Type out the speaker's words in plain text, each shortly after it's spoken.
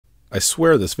I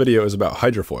swear this video is about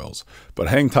hydrofoils, but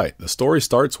hang tight, the story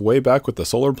starts way back with the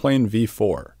Solarplane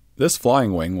V4. This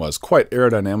flying wing was quite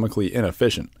aerodynamically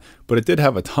inefficient, but it did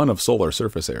have a ton of solar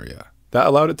surface area. That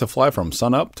allowed it to fly from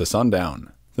sunup to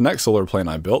sundown. The next solar plane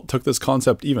I built took this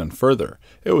concept even further.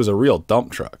 It was a real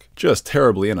dump truck, just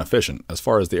terribly inefficient as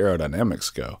far as the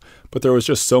aerodynamics go, but there was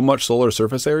just so much solar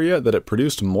surface area that it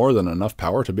produced more than enough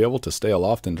power to be able to stay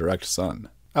aloft in direct sun.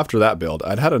 After that build,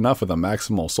 I'd had enough of the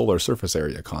maximal solar surface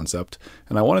area concept,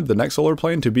 and I wanted the next solar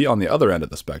plane to be on the other end of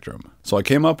the spectrum. So I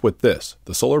came up with this,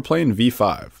 the Solarplane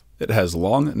V5. It has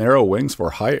long, narrow wings for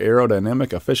high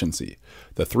aerodynamic efficiency.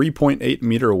 The 3.8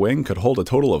 meter wing could hold a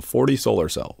total of 40 solar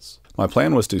cells. My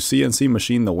plan was to CNC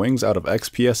machine the wings out of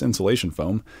XPS insulation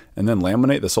foam, and then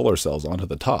laminate the solar cells onto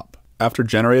the top. After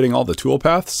generating all the tool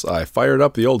paths, I fired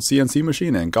up the old CNC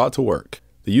machine and got to work.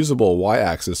 The usable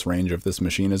y-axis range of this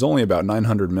machine is only about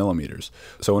 900 millimeters,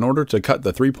 so in order to cut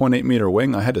the 3.8 meter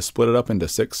wing I had to split it up into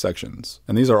 6 sections.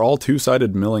 And these are all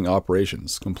two-sided milling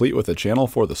operations, complete with a channel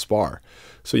for the spar.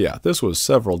 So yeah, this was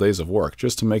several days of work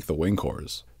just to make the wing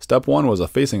cores. Step 1 was a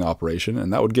facing operation,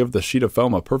 and that would give the sheet of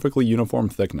foam a perfectly uniform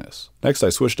thickness. Next I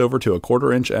switched over to a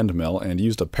 1/4 inch end mill and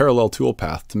used a parallel tool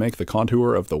path to make the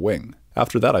contour of the wing.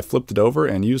 After that I flipped it over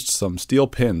and used some steel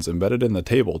pins embedded in the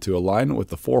table to align with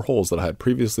the 4 holes that I had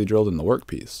previously drilled in the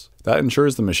workpiece. That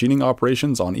ensures the machining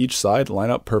operations on each side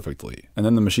line up perfectly, and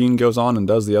then the machine goes on and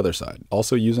does the other side,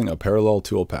 also using a parallel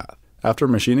tool path. After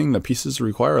machining, the pieces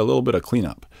require a little bit of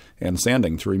cleanup and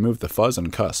sanding to remove the fuzz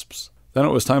and cusps. Then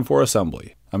it was time for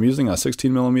assembly. I'm using a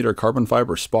 16mm carbon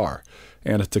fiber spar,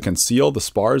 and to conceal the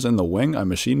spars in the wing I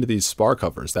machined these spar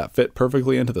covers that fit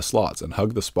perfectly into the slots and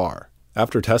hug the spar.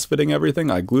 After test fitting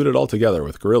everything, I glued it all together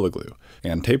with Gorilla Glue,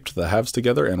 and taped the halves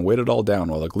together and weighted it all down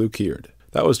while the glue cured.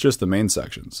 That was just the main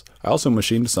sections. I also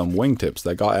machined some wing tips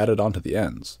that got added onto the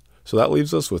ends. So that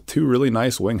leaves us with 2 really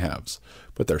nice wing halves,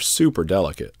 but they're super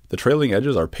delicate. The trailing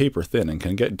edges are paper thin and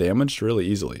can get damaged really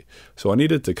easily, so I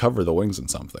needed to cover the wings in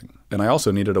something. And I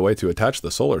also needed a way to attach the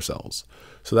solar cells.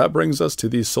 So that brings us to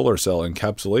these solar cell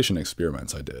encapsulation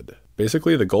experiments I did.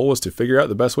 Basically, the goal was to figure out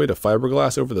the best way to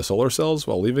fiberglass over the solar cells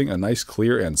while leaving a nice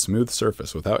clear and smooth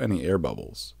surface without any air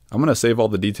bubbles. I'm going to save all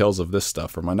the details of this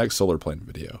stuff for my next solar plane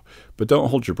video, but don't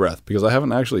hold your breath because I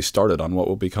haven't actually started on what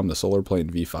will become the Solarplane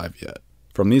V5 yet.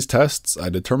 From these tests, I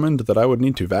determined that I would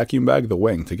need to vacuum bag the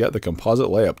wing to get the composite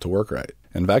layup to work right.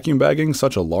 And vacuum bagging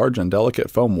such a large and delicate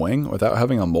foam wing without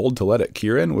having a mold to let it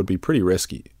cure in would be pretty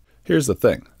risky. Here's the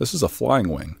thing, this is a flying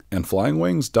wing, and flying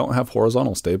wings don't have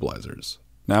horizontal stabilizers.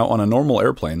 Now, on a normal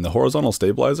airplane, the horizontal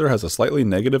stabilizer has a slightly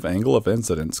negative angle of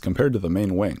incidence compared to the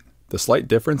main wing. The slight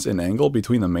difference in angle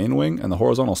between the main wing and the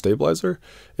horizontal stabilizer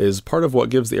is part of what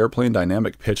gives the airplane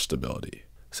dynamic pitch stability.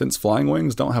 Since flying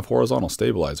wings don't have horizontal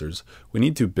stabilizers, we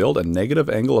need to build a negative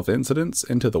angle of incidence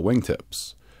into the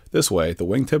wingtips. This way, the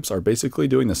wingtips are basically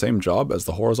doing the same job as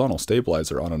the horizontal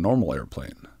stabilizer on a normal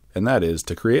airplane, and that is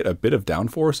to create a bit of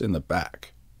downforce in the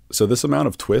back. So this amount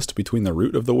of twist between the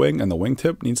root of the wing and the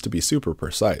wingtip needs to be super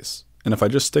precise. And if I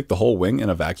just stick the whole wing in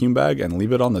a vacuum bag and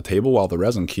leave it on the table while the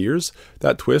resin cures,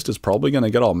 that twist is probably going to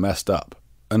get all messed up.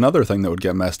 Another thing that would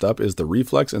get messed up is the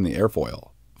reflex in the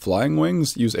airfoil. Flying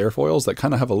wings use airfoils that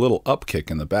kind of have a little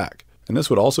upkick in the back, and this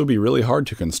would also be really hard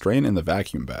to constrain in the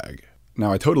vacuum bag.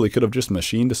 Now I totally could have just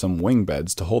machined some wing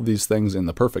beds to hold these things in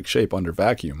the perfect shape under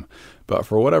vacuum, but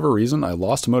for whatever reason I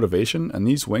lost motivation and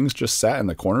these wings just sat in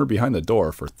the corner behind the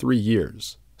door for 3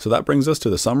 years. So that brings us to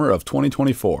the summer of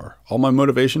 2024. All my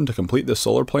motivation to complete this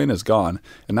solar plane is gone,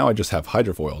 and now I just have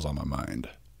hydrofoils on my mind.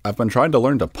 I've been trying to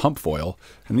learn to pump foil,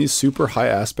 and these super high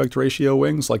aspect ratio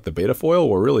wings like the beta foil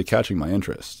were really catching my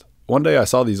interest. One day I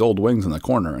saw these old wings in the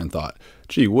corner and thought,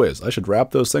 gee whiz, I should wrap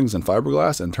those things in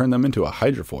fiberglass and turn them into a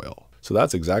hydrofoil. So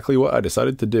that's exactly what I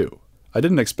decided to do. I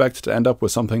didn't expect to end up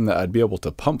with something that I'd be able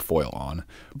to pump foil on,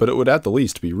 but it would at the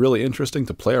least be really interesting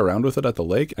to play around with it at the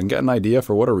lake and get an idea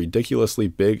for what a ridiculously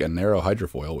big and narrow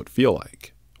hydrofoil would feel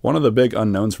like. One of the big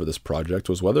unknowns for this project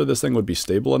was whether this thing would be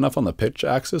stable enough on the pitch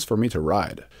axis for me to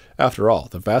ride. After all,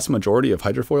 the vast majority of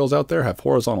hydrofoils out there have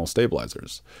horizontal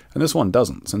stabilizers, and this one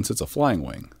doesn't since it's a flying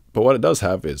wing. But what it does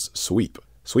have is sweep.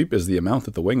 Sweep is the amount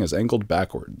that the wing is angled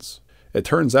backwards. It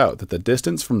turns out that the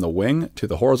distance from the wing to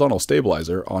the horizontal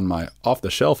stabilizer on my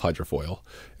off-the-shelf hydrofoil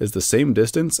is the same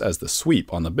distance as the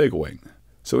sweep on the big wing.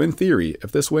 So in theory,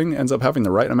 if this wing ends up having the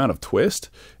right amount of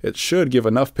twist, it should give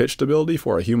enough pitch stability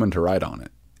for a human to ride on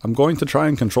it. I'm going to try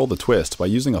and control the twist by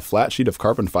using a flat sheet of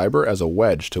carbon fiber as a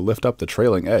wedge to lift up the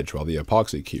trailing edge while the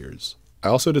epoxy cures. I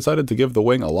also decided to give the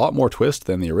wing a lot more twist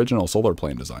than the original solar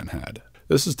plane design had.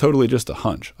 This is totally just a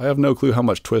hunch. I have no clue how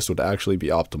much twist would actually be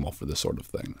optimal for this sort of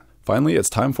thing. Finally, it's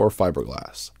time for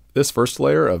fiberglass. This first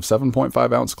layer of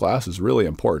 7.5 ounce glass is really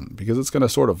important because it's going to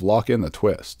sort of lock in the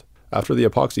twist. After the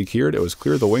epoxy cured, it was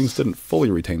clear the wings didn't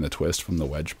fully retain the twist from the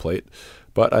wedge plate,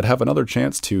 but I'd have another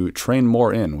chance to train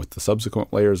more in with the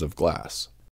subsequent layers of glass.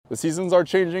 The seasons are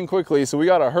changing quickly, so we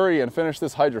gotta hurry and finish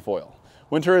this hydrofoil.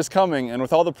 Winter is coming, and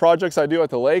with all the projects I do at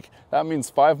the lake, that means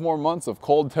 5 more months of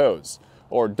cold toes.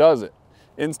 Or does it?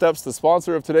 In steps the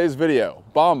sponsor of today's video,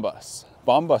 Bombas.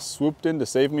 Bombas swooped in to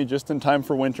save me just in time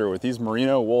for winter with these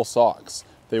merino wool socks.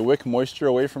 They wick moisture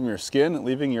away from your skin,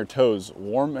 leaving your toes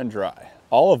warm and dry.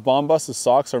 All of Bombas'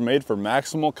 socks are made for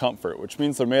maximal comfort, which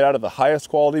means they're made out of the highest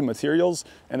quality materials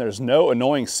and there's no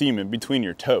annoying seam in between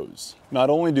your toes. Not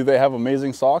only do they have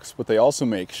amazing socks, but they also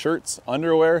make shirts,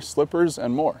 underwear, slippers,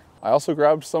 and more. I also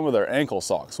grabbed some of their ankle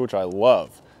socks, which I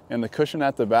love, and the cushion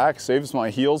at the back saves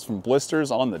my heels from blisters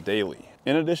on the daily.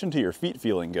 In addition to your feet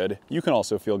feeling good, you can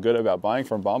also feel good about buying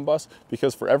from Bombas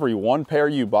because for every 1 pair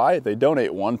you buy, they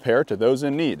donate 1 pair to those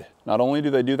in need. Not only do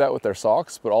they do that with their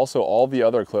socks, but also all the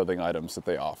other clothing items that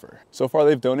they offer. So far,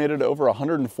 they've donated over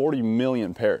 140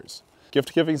 million pairs.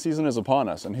 Gift giving season is upon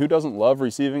us, and who doesn't love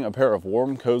receiving a pair of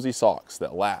warm, cozy socks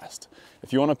that last?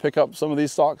 If you want to pick up some of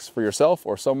these socks for yourself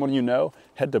or someone you know,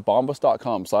 head to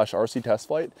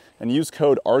bombas.com/rctestflight and use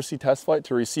code RCTestflight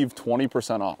to receive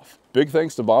 20% off. Big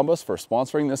thanks to Bombas for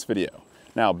sponsoring this video.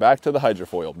 Now back to the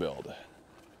hydrofoil build.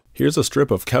 Here's a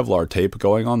strip of Kevlar tape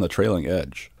going on the trailing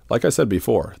edge. Like I said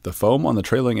before, the foam on the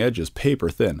trailing edge is paper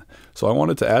thin, so I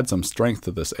wanted to add some strength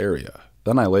to this area.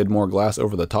 Then I laid more glass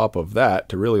over the top of that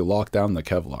to really lock down the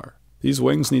Kevlar. These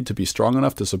wings need to be strong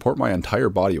enough to support my entire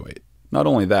body weight. Not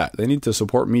only that, they need to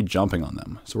support me jumping on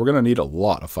them, so we're going to need a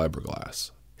lot of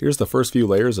fiberglass. Here's the first few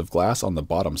layers of glass on the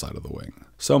bottom side of the wing.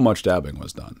 So much dabbing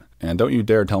was done. And don't you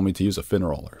dare tell me to use a fin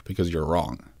roller, because you're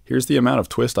wrong. Here's the amount of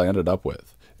twist I ended up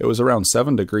with. It was around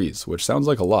 7 degrees, which sounds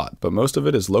like a lot, but most of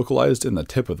it is localized in the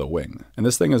tip of the wing. And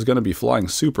this thing is going to be flying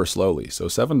super slowly, so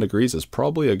 7 degrees is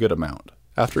probably a good amount.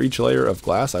 After each layer of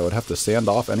glass, I would have to sand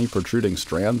off any protruding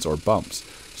strands or bumps,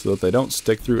 so that they don't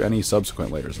stick through any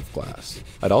subsequent layers of glass.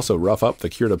 I'd also rough up the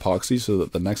cured epoxy so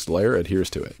that the next layer adheres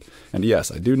to it. And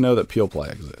yes, I do know that peel ply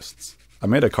exists. I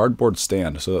made a cardboard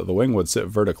stand so that the wing would sit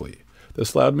vertically.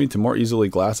 This allowed me to more easily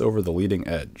glass over the leading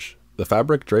edge. The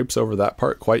fabric drapes over that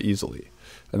part quite easily.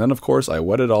 And then of course I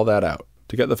wetted all that out.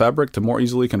 To get the fabric to more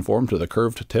easily conform to the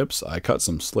curved tips, I cut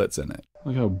some slits in it.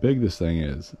 Look how big this thing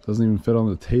is. It doesn't even fit on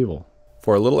the table.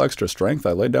 For a little extra strength,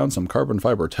 I laid down some carbon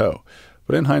fiber tow,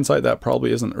 but in hindsight that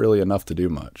probably isn't really enough to do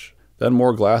much. Then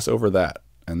more glass over that,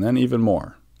 and then even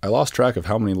more. I lost track of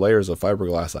how many layers of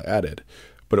fiberglass I added,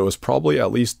 but it was probably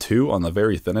at least 2 on the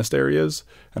very thinnest areas,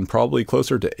 and probably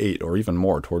closer to 8 or even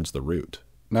more towards the root.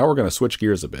 Now we're going to switch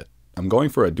gears a bit. I'm going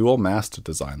for a dual mast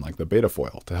design like the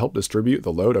Betafoil to help distribute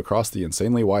the load across the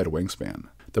insanely wide wingspan.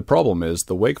 The problem is,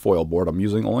 the wakefoil board I'm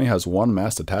using only has 1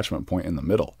 mast attachment point in the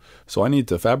middle, so I need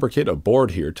to fabricate a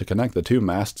board here to connect the 2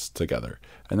 masts together,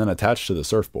 and then attach to the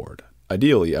surfboard.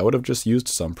 Ideally, I would have just used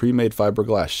some pre-made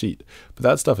fiberglass sheet, but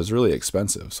that stuff is really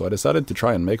expensive, so I decided to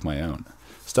try and make my own.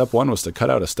 Step 1 was to cut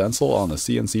out a stencil on the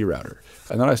CNC router,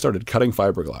 and then I started cutting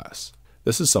fiberglass.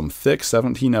 This is some thick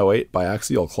 1708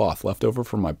 biaxial cloth left over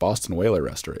from my Boston whaler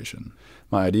restoration.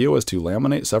 My idea was to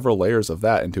laminate several layers of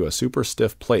that into a super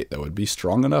stiff plate that would be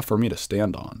strong enough for me to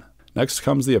stand on. Next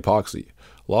comes the epoxy.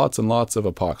 Lots and lots of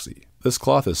epoxy. This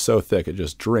cloth is so thick it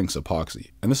just drinks epoxy,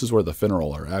 and this is where the fin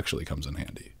roller actually comes in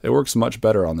handy. It works much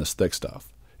better on this thick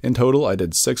stuff. In total, I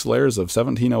did 6 layers of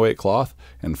 1708 cloth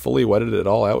and fully wetted it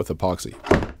all out with epoxy.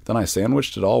 Then I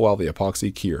sandwiched it all while the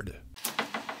epoxy cured.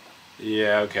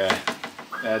 Yeah, okay.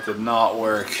 That did not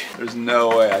work. There's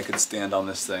no way I could stand on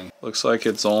this thing. Looks like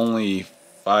it's only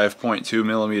 5.2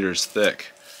 millimeters thick,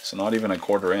 so not even a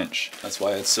 1/4 inch. That's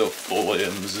why it's so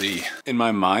flimsy. In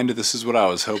my mind, this is what I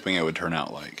was hoping it would turn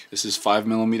out like. This is 5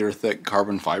 millimeter thick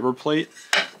carbon fiber plate,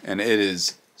 and it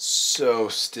is so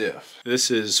stiff. This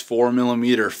is 4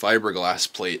 millimeter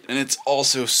fiberglass plate, and it's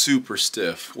also super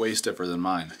stiff, way stiffer than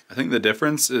mine. I think the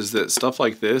difference is that stuff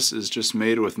like this is just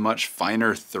made with much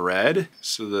finer thread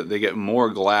so that they get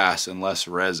more glass and less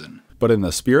resin. But in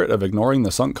the spirit of ignoring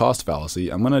the sunk cost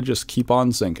fallacy, I'm gonna just keep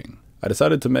on sinking. I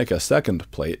decided to make a second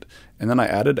plate, and then I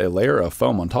added a layer of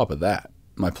foam on top of that.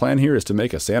 My plan here is to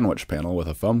make a sandwich panel with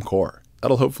a foam core.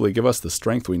 That'll hopefully give us the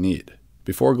strength we need.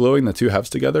 Before gluing the 2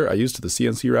 halves together, I used the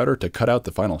CNC router to cut out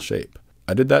the final shape.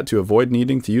 I did that to avoid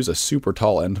needing to use a super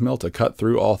tall end mill to cut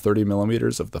through all 30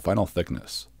 millimeters of the final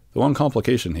thickness. The one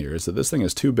complication here is that this thing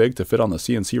is too big to fit on the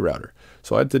CNC router,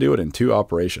 so I had to do it in 2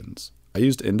 operations. I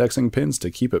used indexing pins to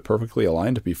keep it perfectly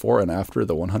aligned before and after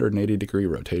the 180-degree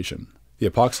rotation. The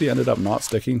epoxy ended up not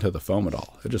sticking to the foam at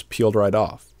all, it just peeled right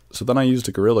off. So then I used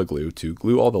a Gorilla Glue to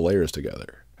glue all the layers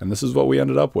together. And this is what we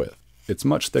ended up with. It's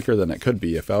much thicker than it could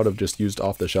be if I would have just used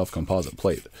off-the-shelf composite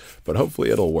plate, but hopefully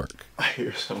it'll work. I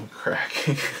hear some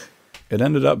cracking. It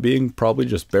ended up being probably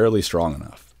just barely strong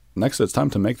enough. Next, it's time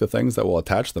to make the things that will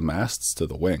attach the masts to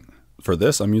the wing. For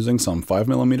this, I'm using some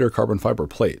 5mm carbon fiber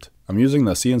plate. I'm using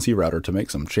the CNC router to make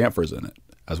some chamfers in it,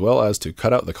 as well as to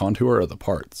cut out the contour of the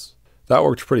parts. That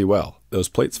worked pretty well. Those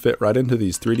plates fit right into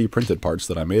these 3D printed parts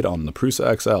that I made on the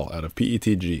Prusa XL out of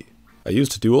PETG. I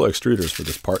used dual extruders for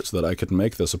this part so that I could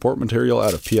make the support material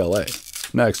out of PLA.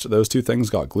 Next, those two things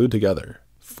got glued together.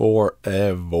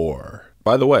 Forever.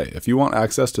 By the way, if you want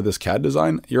access to this CAD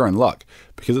design, you're in luck,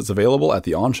 because it's available at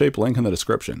the Onshape link in the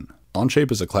description.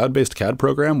 Onshape is a cloud-based CAD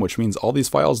program, which means all these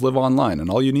files live online and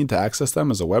all you need to access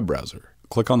them is a web browser.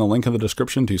 Click on the link in the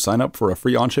description to sign up for a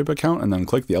free Onshape account and then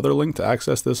click the other link to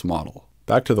access this model.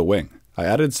 Back to the wing. I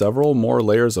added several more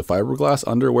layers of fiberglass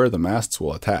under where the masts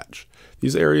will attach.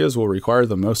 These areas will require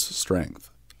the most strength.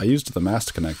 I used the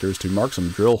mast connectors to mark some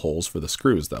drill holes for the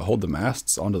screws that hold the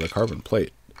masts onto the carbon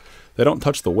plate. They don't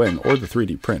touch the wing or the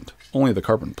 3D print, only the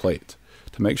carbon plate.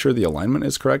 To make sure the alignment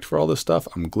is correct for all this stuff,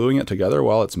 I'm gluing it together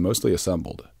while it's mostly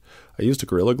assembled. I used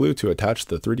Gorilla Glue to attach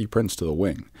the 3D prints to the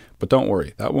wing, but don't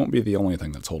worry, that won't be the only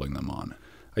thing that's holding them on.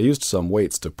 I used some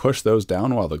weights to push those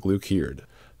down while the glue cured.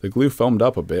 The glue foamed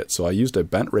up a bit, so I used a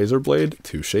bent razor blade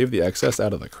to shave the excess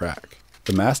out of the crack.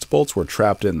 The mast bolts were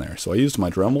trapped in there, so I used my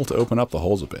Dremel to open up the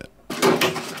holes a bit.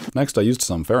 Next, I used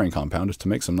some fairing compound to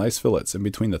make some nice fillets in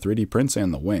between the 3D prints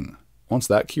and the wing. Once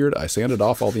that cured, I sanded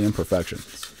off all the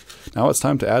imperfections. Now it's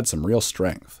time to add some real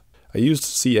strength. I used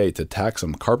CA to tack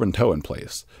some carbon toe in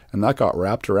place, and that got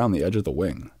wrapped around the edge of the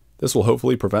wing. This will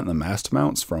hopefully prevent the mast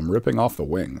mounts from ripping off the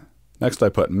wing. Next, I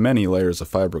put many layers of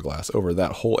fiberglass over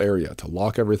that whole area to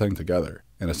lock everything together,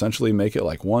 and essentially make it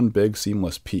like one big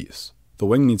seamless piece. The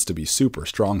wing needs to be super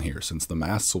strong here since the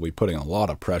masts will be putting a lot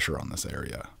of pressure on this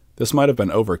area. This might have been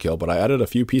overkill, but I added a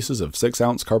few pieces of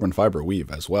 6-ounce carbon fiber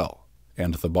weave as well.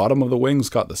 And the bottom of the wings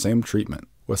got the same treatment,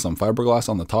 with some fiberglass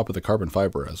on the top of the carbon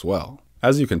fiber as well.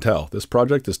 As you can tell, this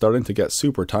project is starting to get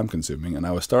super time consuming, and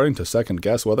I was starting to second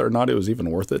guess whether or not it was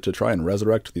even worth it to try and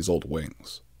resurrect these old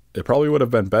wings. It probably would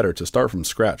have been better to start from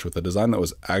scratch with a design that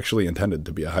was actually intended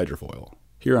to be a hydrofoil.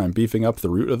 Here I'm beefing up the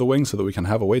root of the wing so that we can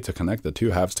have a way to connect the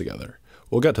two halves together.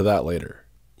 We'll get to that later.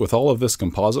 With all of this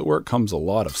composite work comes a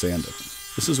lot of sanding.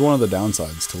 This is one of the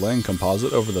downsides to laying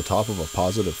composite over the top of a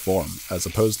positive form, as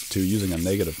opposed to using a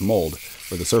negative mold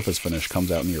where the surface finish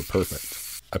comes out near perfect.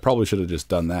 I probably should have just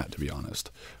done that, to be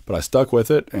honest, but I stuck with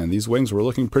it and these wings were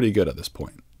looking pretty good at this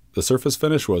point. The surface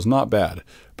finish was not bad,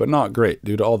 but not great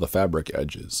due to all the fabric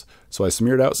edges, so I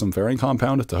smeared out some fairing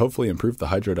compound to hopefully improve the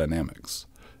hydrodynamics.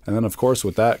 And then of course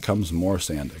with that comes more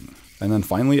sanding. And then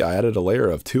finally I added a layer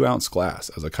of 2-ounce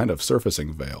glass as a kind of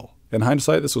surfacing veil. In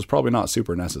hindsight, this was probably not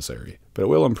super necessary, but it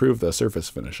will improve the surface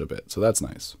finish a bit, so that's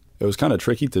nice. It was kind of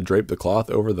tricky to drape the cloth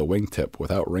over the wing tip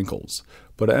without wrinkles,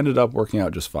 but it ended up working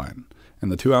out just fine,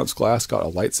 and the 2-ounce glass got a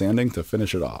light sanding to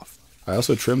finish it off. I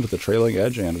also trimmed the trailing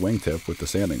edge and wingtip with the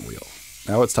sanding wheel.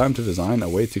 Now it's time to design a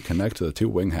way to connect the two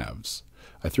wing halves.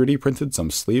 I 3D printed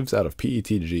some sleeves out of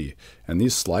PETG, and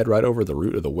these slide right over the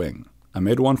root of the wing. I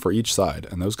made one for each side,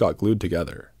 and those got glued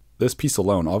together. This piece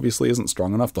alone obviously isn't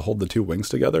strong enough to hold the two wings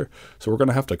together, so we're going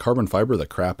to have to carbon fiber the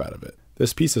crap out of it.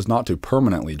 This piece is not to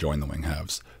permanently join the wing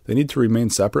halves. They need to remain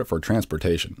separate for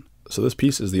transportation, so this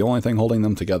piece is the only thing holding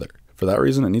them together. For that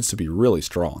reason, it needs to be really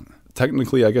strong.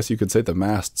 Technically, I guess you could say the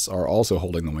masts are also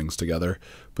holding the wings together,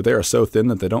 but they are so thin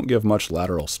that they don't give much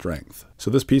lateral strength. So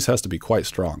this piece has to be quite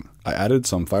strong. I added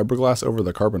some fiberglass over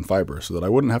the carbon fiber so that I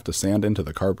wouldn't have to sand into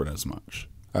the carbon as much.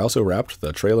 I also wrapped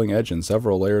the trailing edge in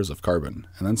several layers of carbon,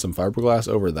 and then some fiberglass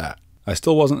over that. I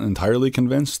still wasn't entirely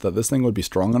convinced that this thing would be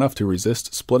strong enough to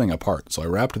resist splitting apart, so I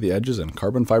wrapped the edges in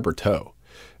carbon fiber tow,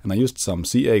 and I used some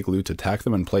CA glue to tack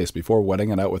them in place before wetting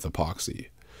it out with epoxy.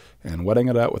 And wetting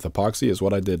it out with epoxy is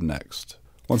what I did next.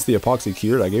 Once the epoxy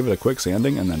cured, I gave it a quick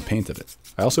sanding and then painted it.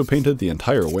 I also painted the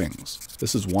entire wings.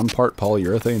 This is 1 part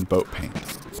polyurethane boat paint.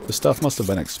 This stuff must have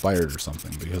been expired or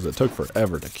something because it took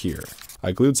forever to cure.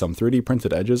 I glued some 3D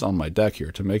printed edges on my deck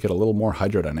here to make it a little more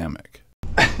hydrodynamic.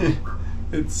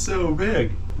 It's so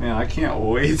big. Man, I can't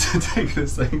wait to take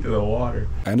this thing to the water.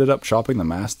 I ended up chopping the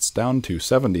masts down to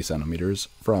 70 centimeters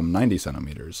from 90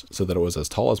 centimeters so that it was as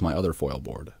tall as my other foil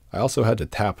board. I also had to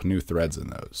tap new threads in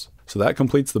those. So that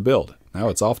completes the build. Now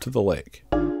it's off to the lake.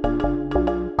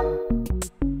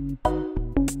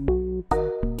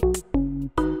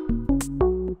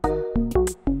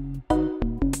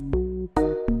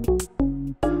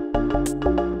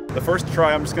 The first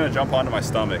try, I'm just gonna jump onto my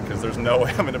stomach because there's no way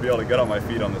I'm gonna be able to get on my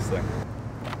feet on this thing.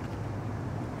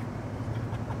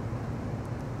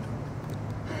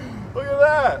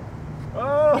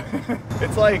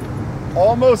 It's like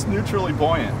almost neutrally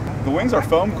buoyant. The wings are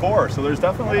foam core, so there's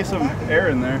definitely some air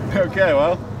in there. Okay,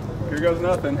 well, here goes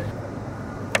nothing.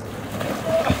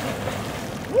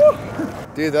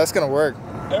 Dude, that's gonna work.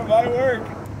 It might work.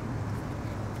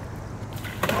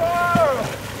 Whoa!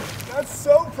 That's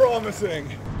so promising.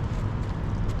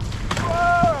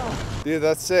 Whoa! Dude,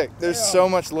 that's sick. There's so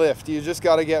much lift. You just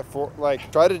gotta get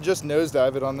try to just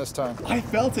nosedive it on this time. I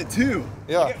felt it too.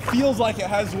 Yeah. Like, it feels like it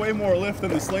has way more lift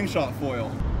than the slingshot foil.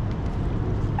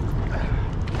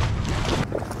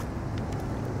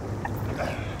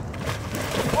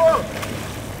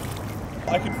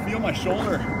 Whoa! I could feel my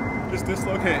shoulder just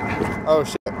dislocate. Oh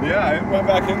shit. Yeah, it went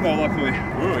back in though, luckily.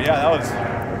 Ooh, yeah, that was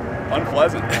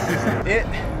unpleasant. It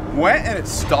went and it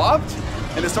stopped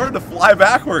and it started to fly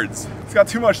backwards. It's got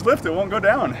too much lift, it won't go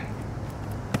down.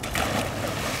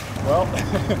 Well,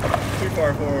 too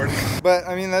far forward. But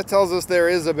I mean, that tells us there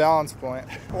is a balance point.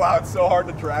 Wow, it's so hard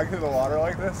to drag through the water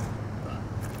like this.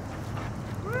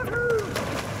 Woohoo!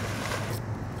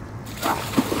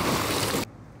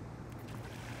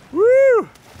 Woo!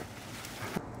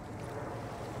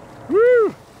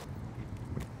 Woo!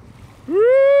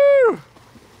 Woo!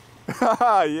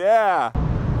 Yeah!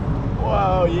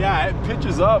 Whoa, yeah, it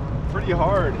pitches up pretty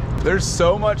hard. There's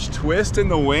so much twist in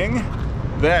the wing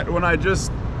that when I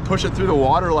just push it through the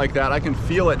water like that, I can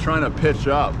feel it trying to pitch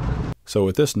up. So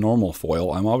with this normal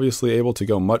foil, I'm obviously able to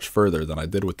go much further than I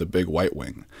did with the big white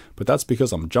wing, but that's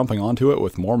because I'm jumping onto it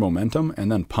with more momentum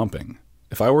and then pumping.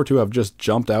 If I were to have just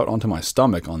jumped out onto my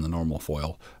stomach on the normal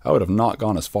foil, I would have not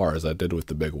gone as far as I did with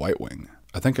the big white wing.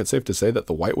 I think it's safe to say that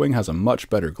the white wing has a much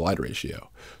better glide ratio,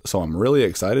 so I'm really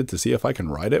excited to see if I can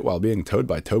ride it while being towed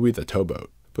by Toby the towboat.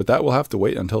 But that will have to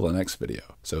wait until the next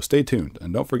video, so stay tuned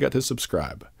and don't forget to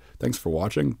subscribe. Thanks for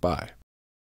watching, bye.